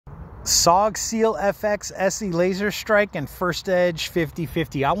SOG Seal FX Esee Laser Strike and First Edge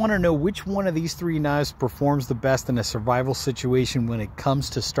 50/50. I want to know which one of these three knives performs the best in a survival situation when it comes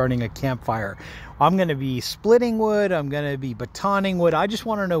to starting a campfire. I'm going to be splitting wood, I'm going to be batoning wood. I just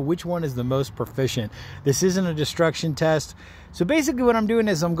want to know which one is the most proficient. This isn't a destruction test. So basically what I'm doing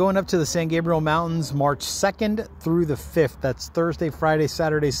is I'm going up to the San Gabriel Mountains March 2nd through the 5th. That's Thursday, Friday,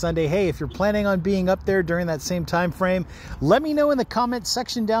 Saturday, Sunday. Hey, if you're planning on being up there during that same time frame, let me know in the comment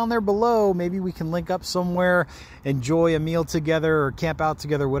section down there below. Maybe we can link up somewhere, enjoy a meal together or camp out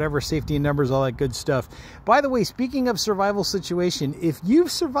together, whatever, safety in numbers, all that good stuff. By the way, speaking of survival situation, if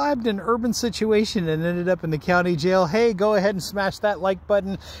you've survived an urban situation and ended up in the county jail, hey, go ahead and smash that like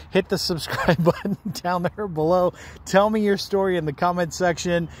button, hit the subscribe button down there below. Tell me your story in the comment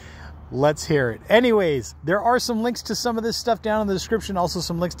section. Let's hear it. Anyways, there are some links to some of this stuff down in the description, also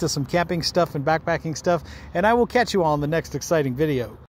some links to some camping stuff and backpacking stuff, and I will catch you all in the next exciting video.